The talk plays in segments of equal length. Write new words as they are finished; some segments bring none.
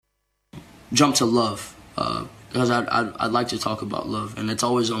jump to love, because I'd like to talk about love, and it's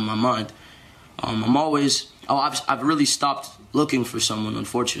always on my mind. I've really stopped looking for someone,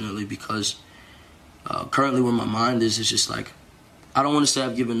 unfortunately, because currently where my mind is, it's just like, I don't want to say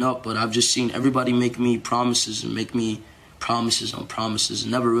I've given up, but I've just seen everybody make me promises and make me promises on promises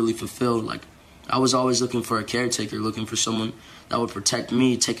and never really fulfilled. Like, I was always looking for a caretaker, looking for someone that would protect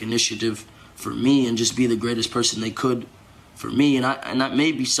me, take initiative for me, and just be the greatest person they could for me. And that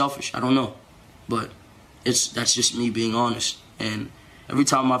may be selfish, I don't know, but that's just me being honest. And every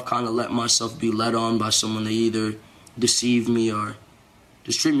time I've kind of let myself be led on by someone, they either deceive me or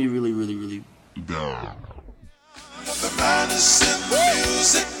just treat me really, really, really down. The madness in the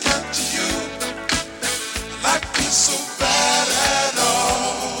music got to you. Life is so bad at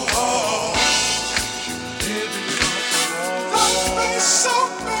all. Life is so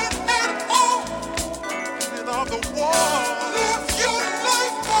bad at all. Get off the wall. Live your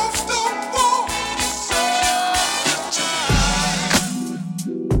life off the wall.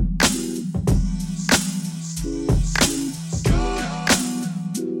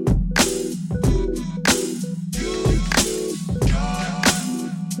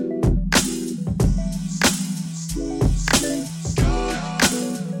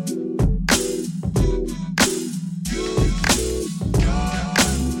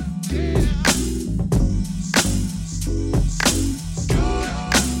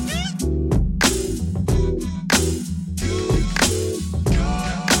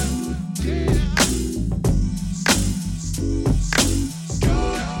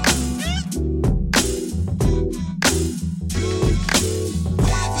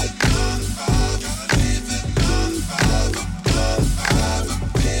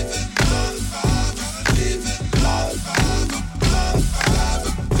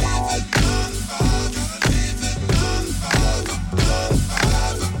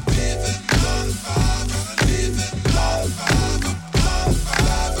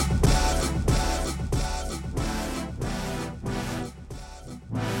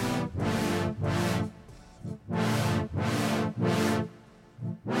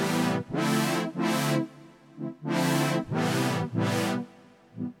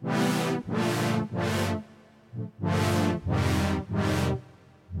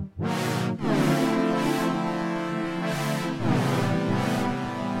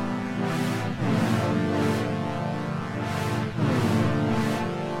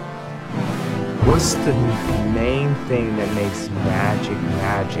 What's the main thing that makes magic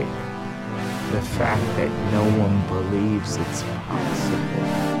magic? The fact that no one believes it's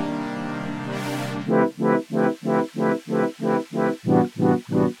possible.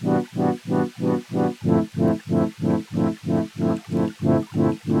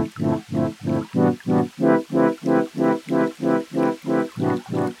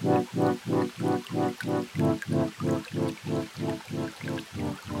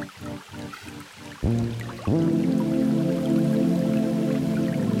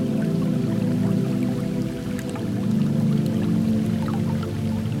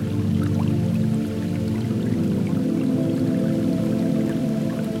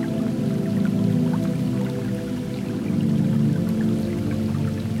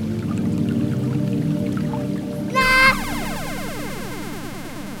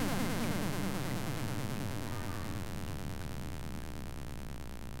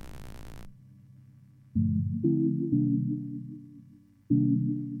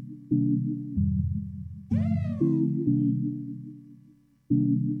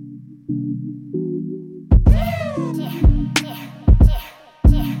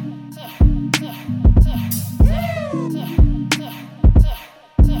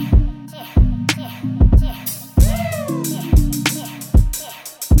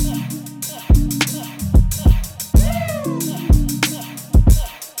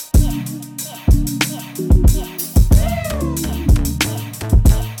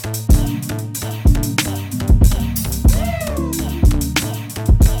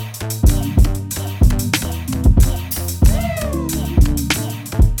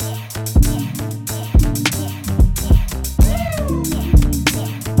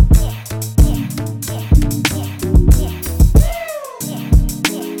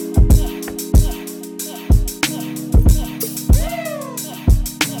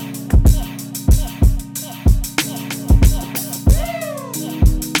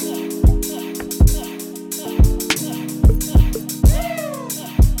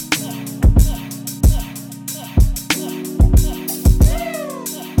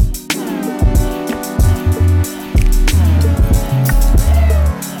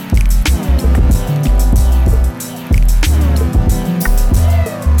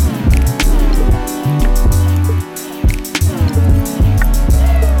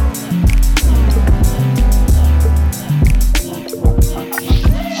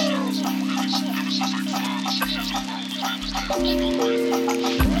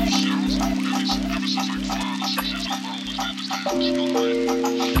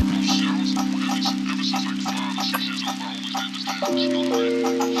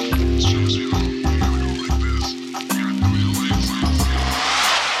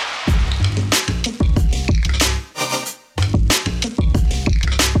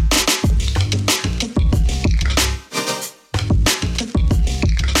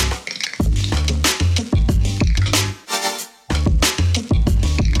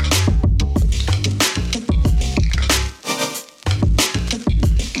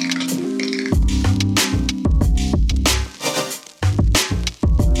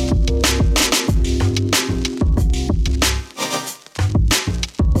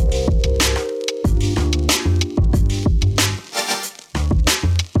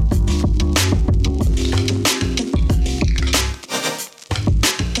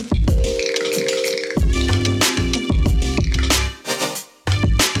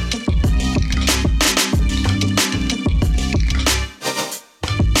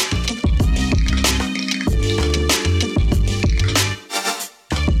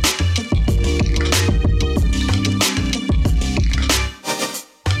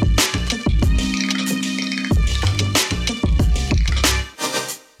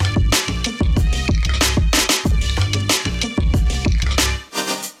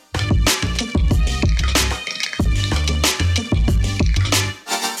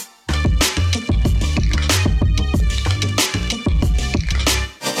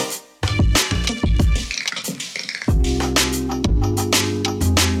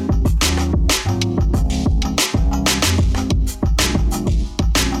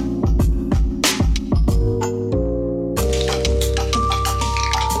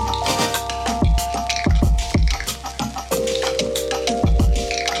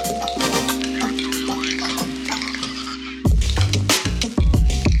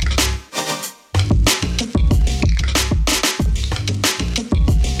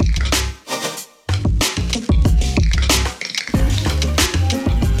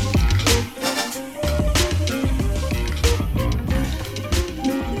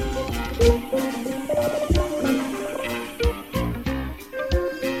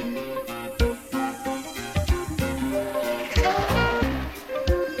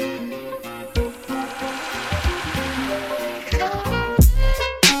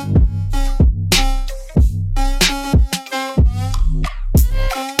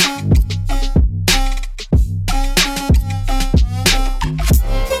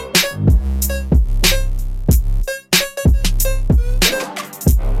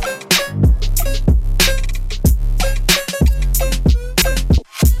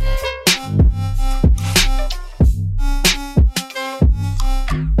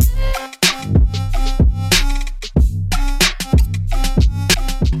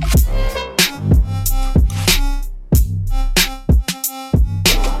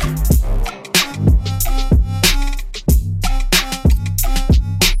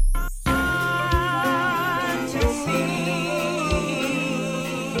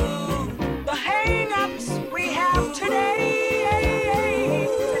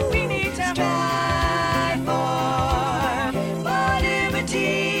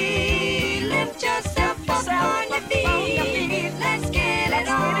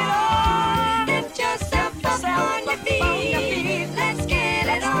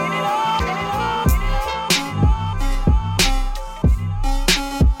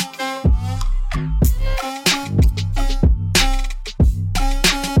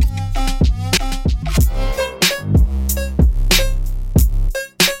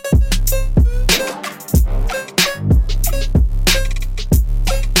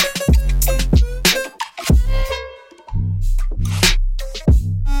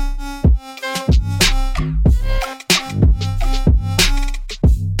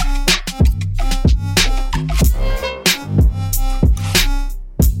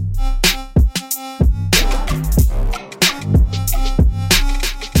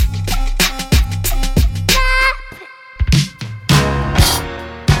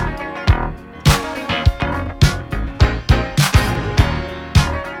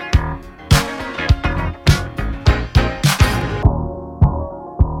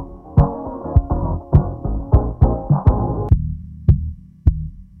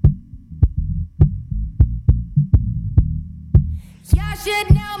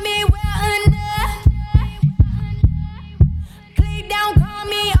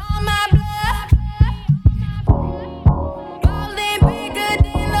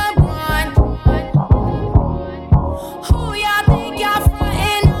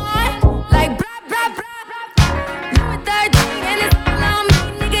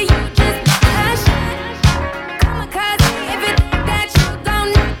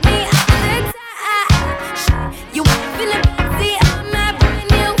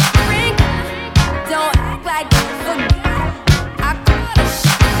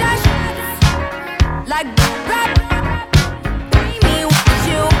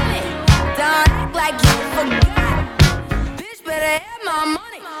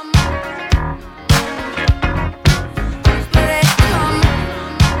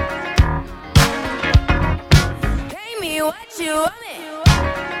 she want it.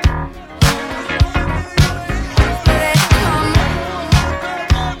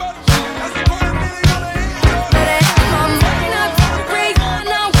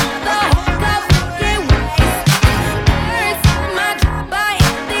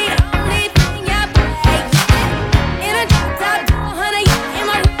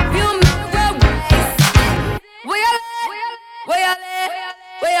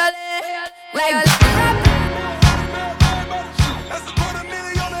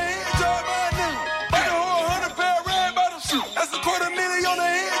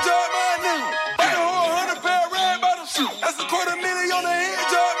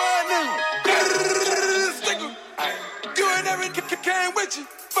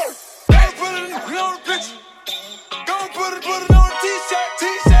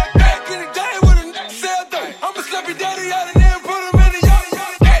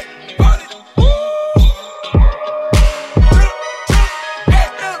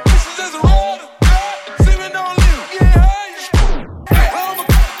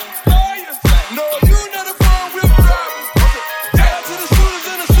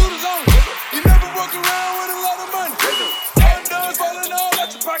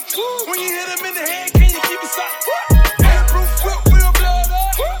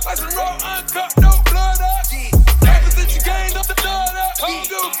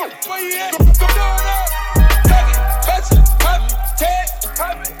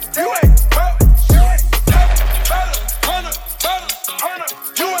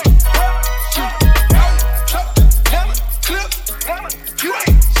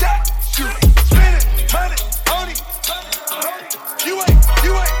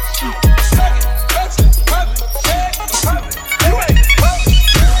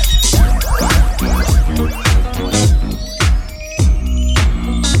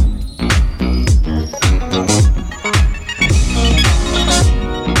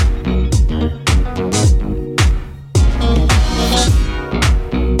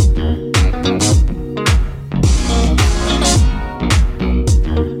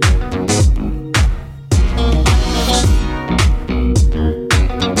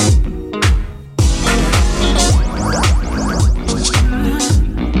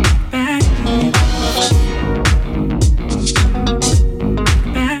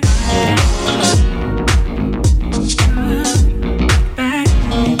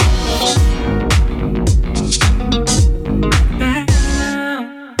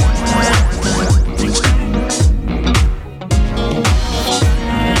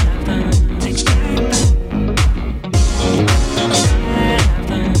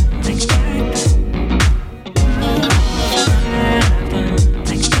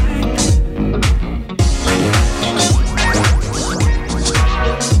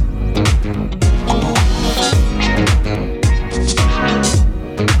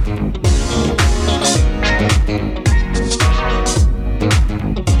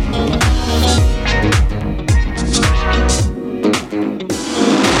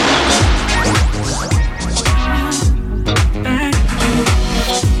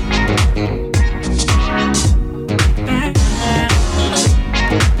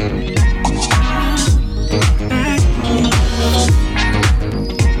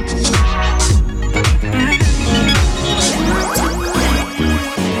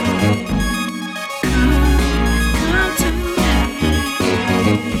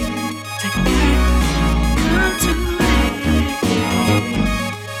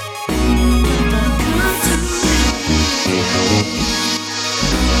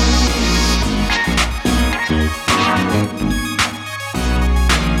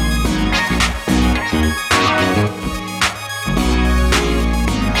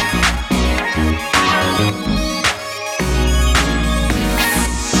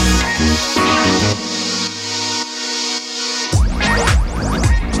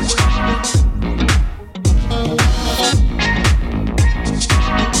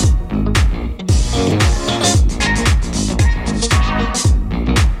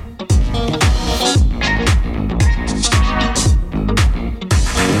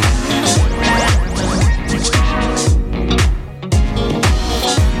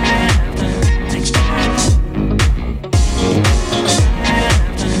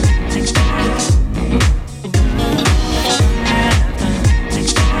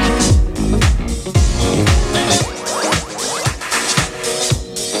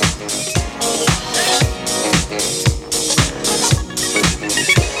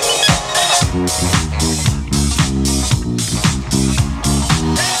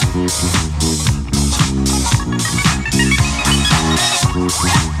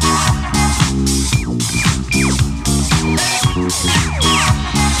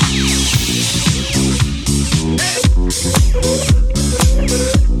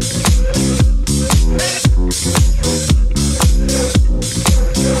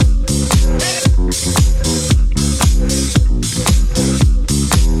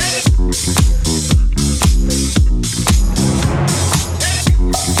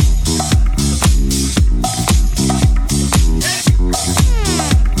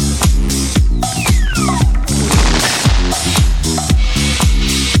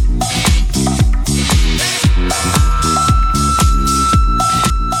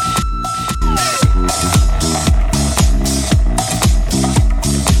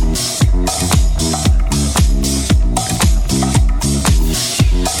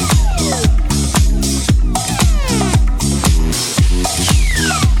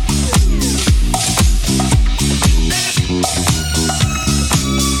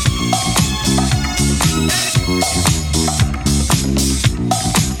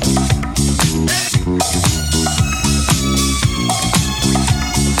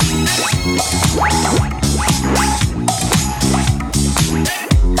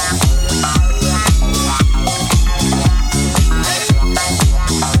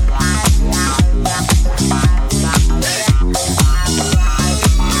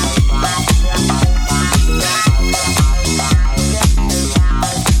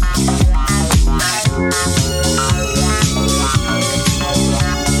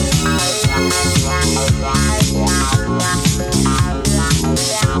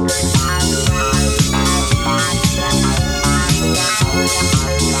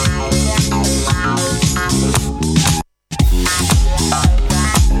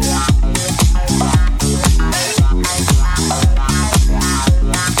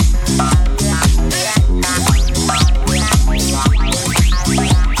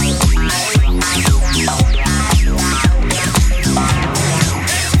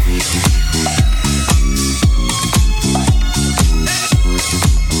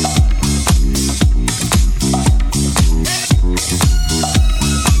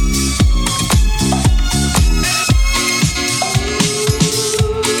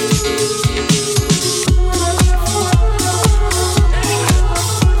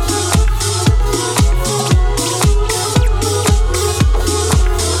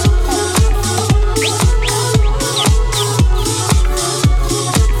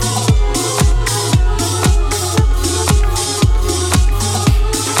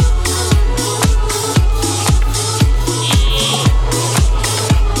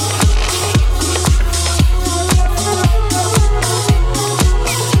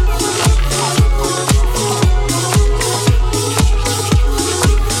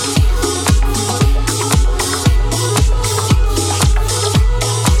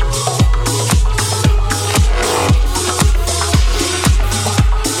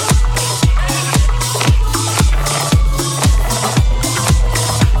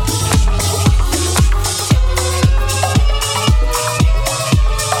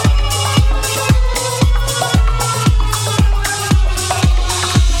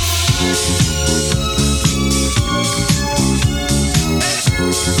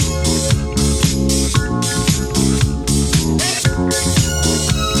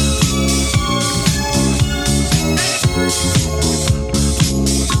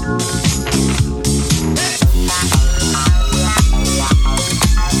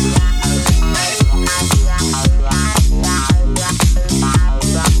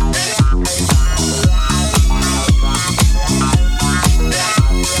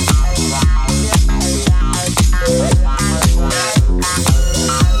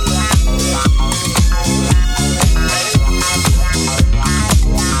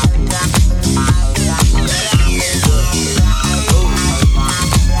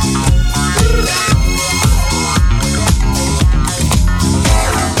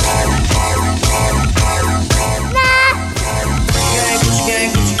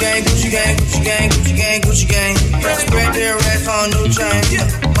 Gucci gang, Gucci gang. Spread their racks on new chain.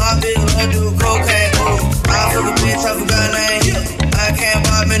 My bitch love do cocaine. I fuck a bitch, I forgot her name. I can't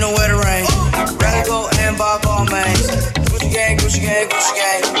buy me no weather rain. Rather go and buy ball mains. Gucci gang, Gucci gang, Gucci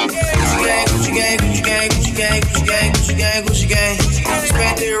gang. Gucci gang, Gucci gang, Gucci gang, Gucci gang, Gucci gang, Gucci gang, Gucci gang.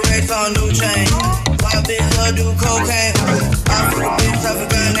 Spread their racks on new chain. My bitch love do cocaine. I fuck a bitch, I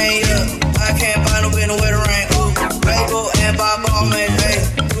forgot her name. I can't buy no bitch no weather rain. Rather go and buy ball mains.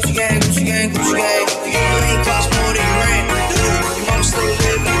 Gucci gang, Gucci gang, Gucci gang. You ain't cost more than rent. Your mama still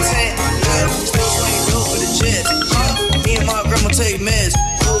live in the tent. Still swinging dope for the jet. Me and my grandma take meds.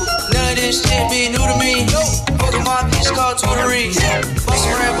 None of this shit be new to me. Fuckin' my bitch called tutoring.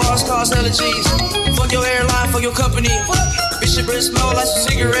 Bustin' red balls cost hella G's. Fuck your airline, fuck your company. Bitch, your breath smell like some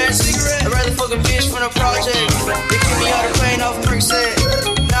cigarettes. I'd rather fuck a bitch from the project. They kick me out the plane off a brick set.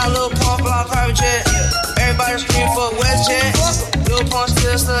 Now a little pump on private jet. Everybody scream for WestJet. Lil' Pump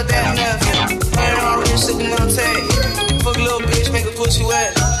still stuck that meth. 100 on wrist, sippin' on tape. Fuck a little bitch, make a pussy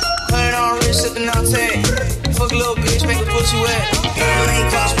wet. 100 on wrist, sippin' on tape. Fuck a little bitch, make a pussy wet. You ain't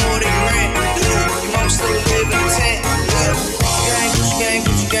cost more than rent. Your mama still live in the tent. Gucci gang,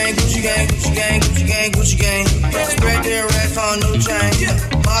 Gucci gang, Gucci gang, Gucci gang, Gucci gang, Gucci gang. Spread their racks on new chain.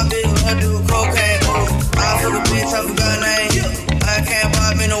 My bitch love do cocaine. I fuck a bitch, I forgot her name. I can't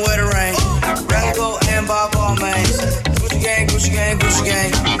buy me no weather rain. Rather go and buy ball mains. Gucci gang, Gucci gang, Gucci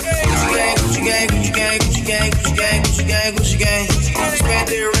gang. Gucci gang, Gucci gang, Gucci gang, Gucci gang, Gucci gang, Gucci gang, Gucci gang. Spent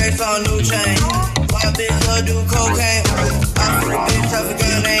their racks on new chain. My bitch love do cocaine. I fuck a bitch, I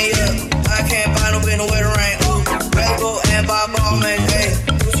forgot her name. I can't buy no bitch no weather rain. Rather go and buy ball mains.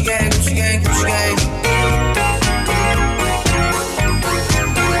 Gucci gang, Gucci gang, Gucci gang.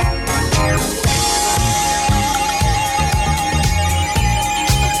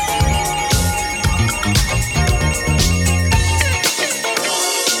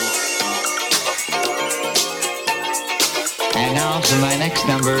 And now for my next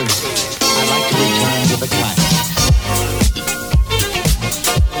number, I'd like to return to the classics.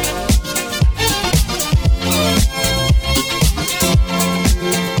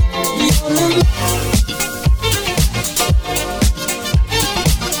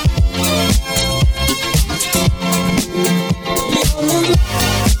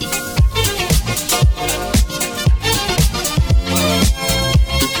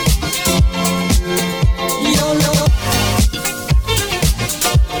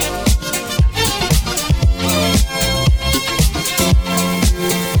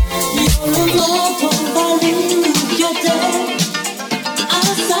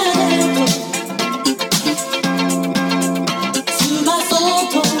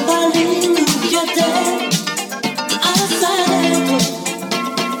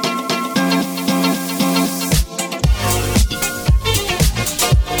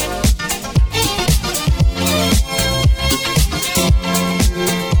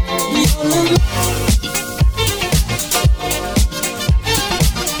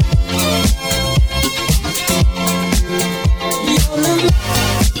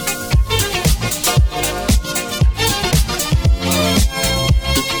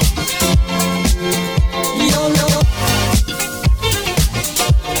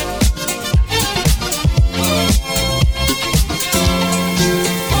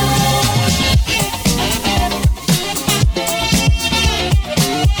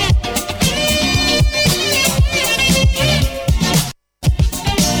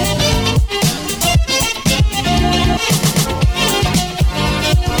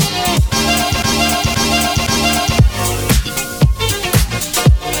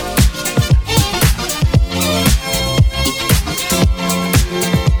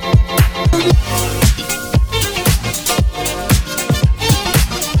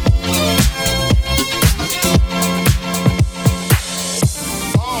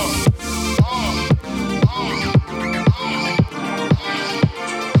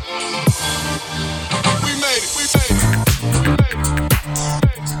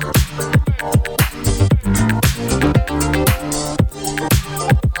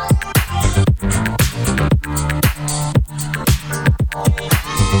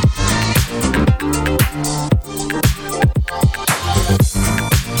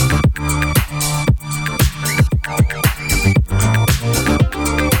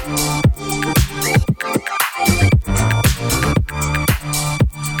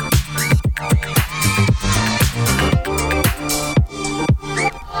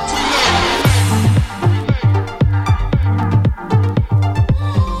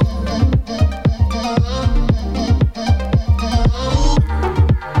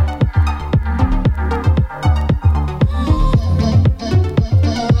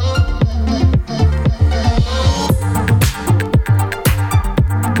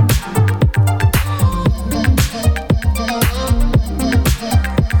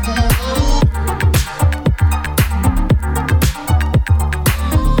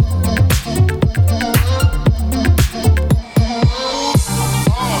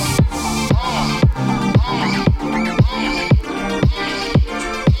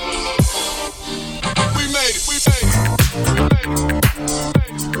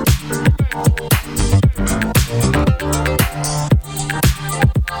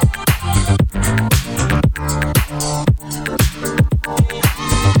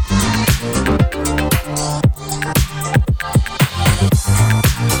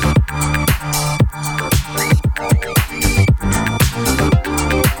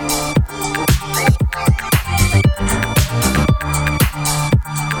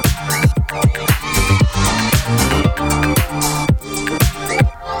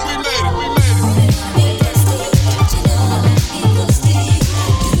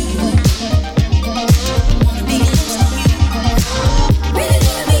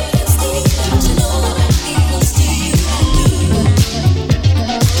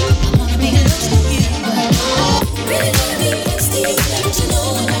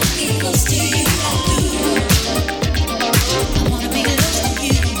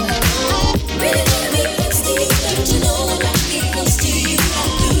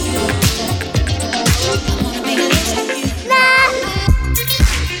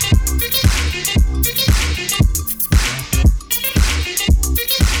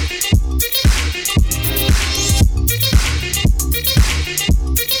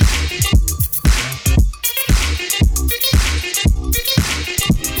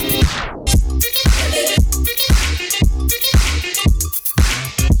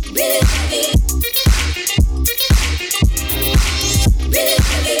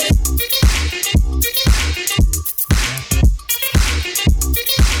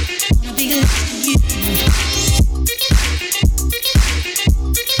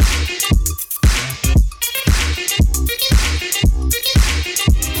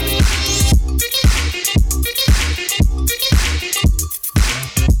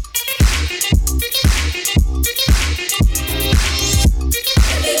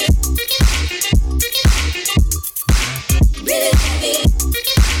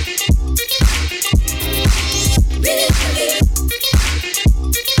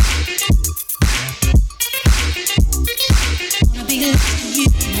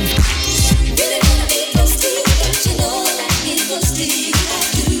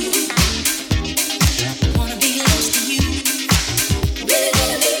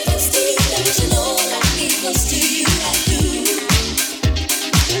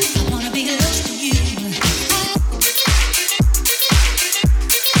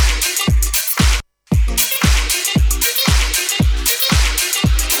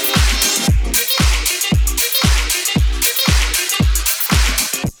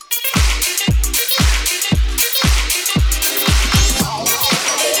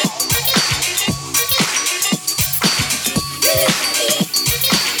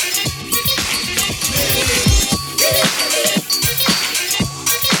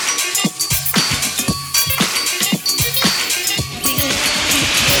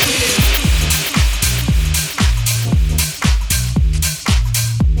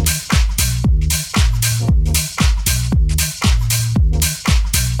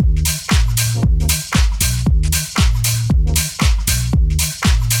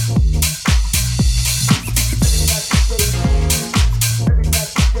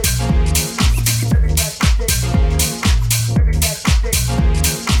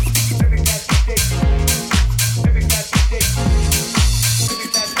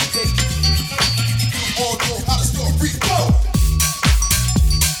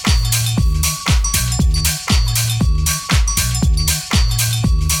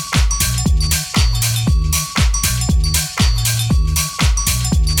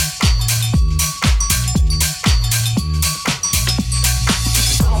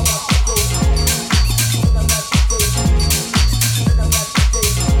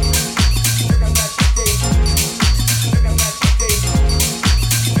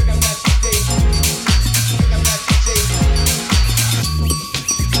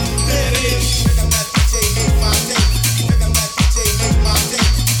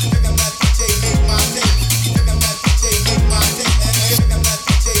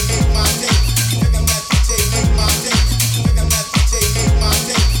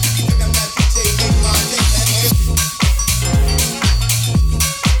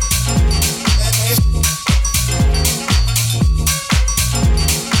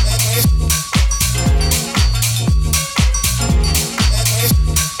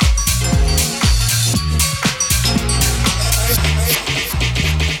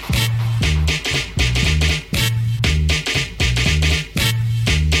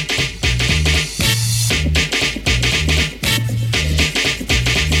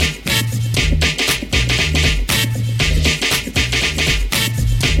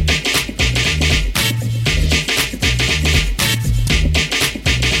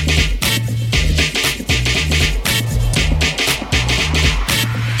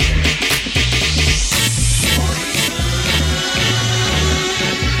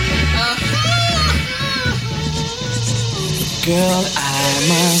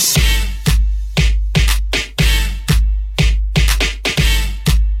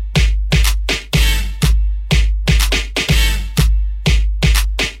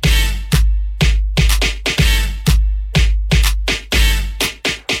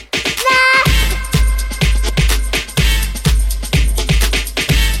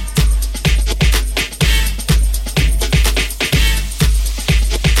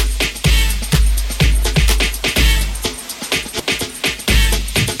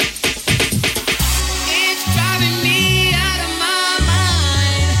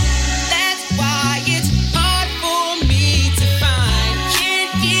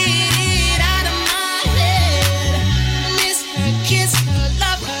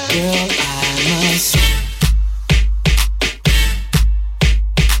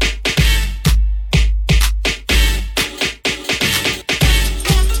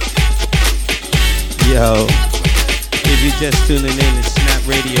 Yo, if you're just tuning in, it's Snap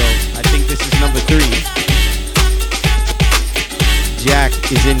Radio. I think this is number 3. Jack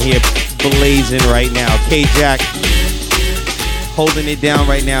is in here blazing right now. Kayjack holding it down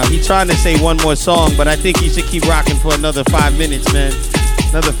right now. He's trying to say one more song, but I think he should keep rocking for another 5 minutes, man.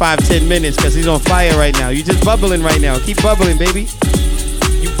 Another 5-10 minutes, because he's on fire right now. You just bubbling right now. Keep bubbling, baby.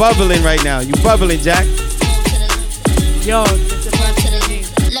 You bubbling right now. You bubbling, Jack. Yo,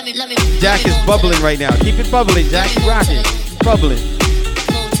 Jack is bubbling right now. Keep it bubbling, Jack. Keep rocking. Bubbling.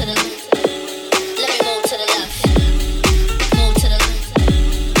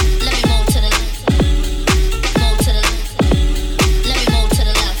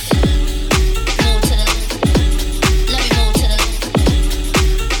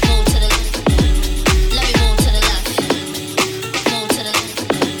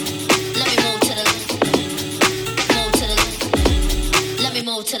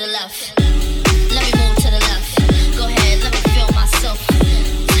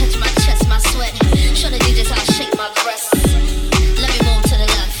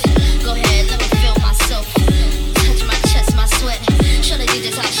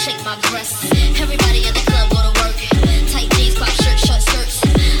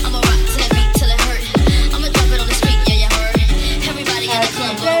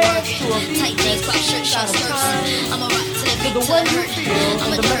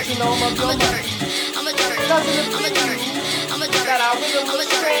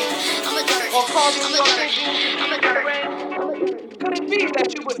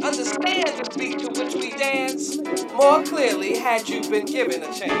 Been given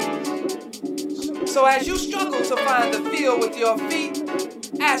a chance. So as you struggle to find the feel with your feet,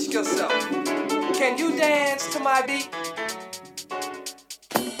 ask yourself, can you dance to my beat?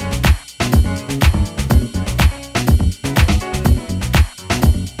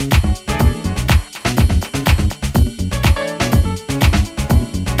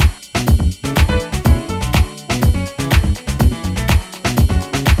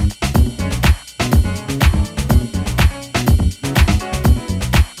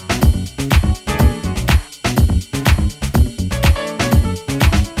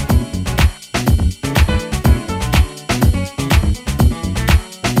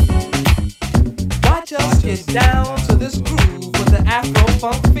 Down to this groove with the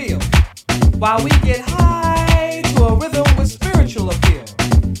Afro-funk feel, while we get high to a rhythm with spiritual appeal.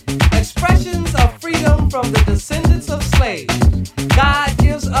 Expressions of freedom from the descendants of slaves. God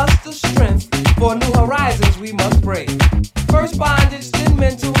gives us the strength for new horizons we must brave. First bondage, then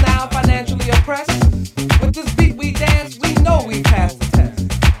mental, now financially oppressed. With this beat we dance, we know we passed the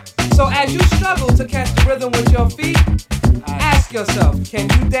test. So as you struggle to catch the rhythm with your feet, ask yourself, can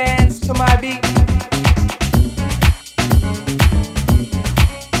you dance to my beat?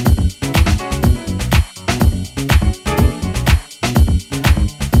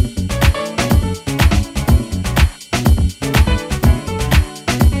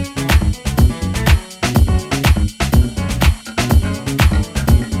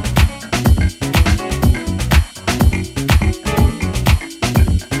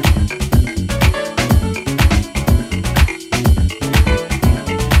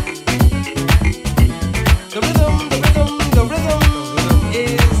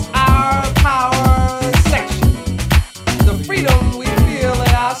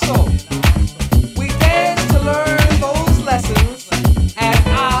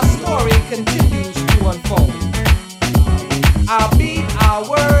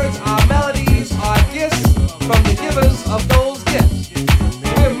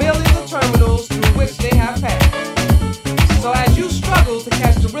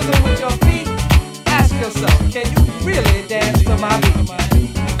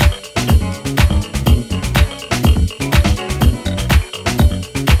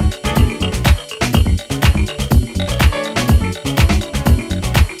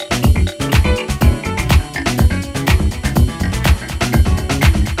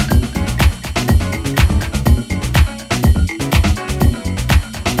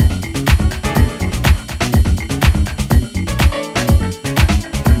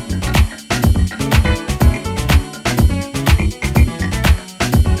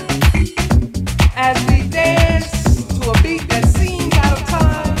 as